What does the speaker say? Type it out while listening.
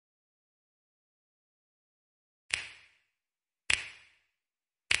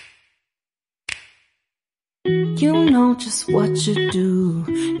You know just what you do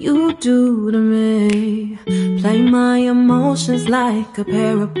to me. Play my emotions like a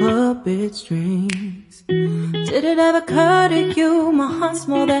pair of puppet strings. Did it ever occur to you my heart's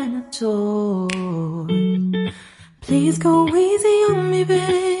more than a toy? Please go easy on me,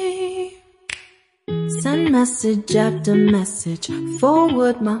 babe. Send message after message,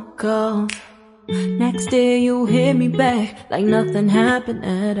 forward my calls. Next day you hit me back like nothing happened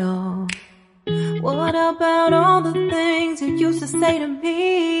at all. What about all the things you used to say to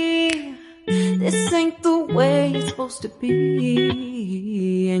me? This ain't the way it's supposed to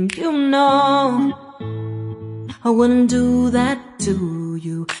be. And you know I wouldn't do that to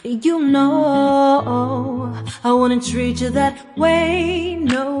you. You know I wouldn't treat you that way,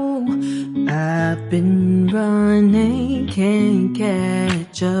 no. I've been running, can't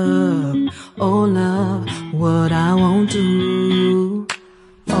catch up. Oh love, what I won't do.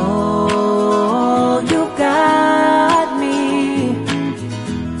 Oh, you got me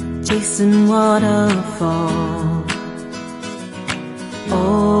chasing waterfalls.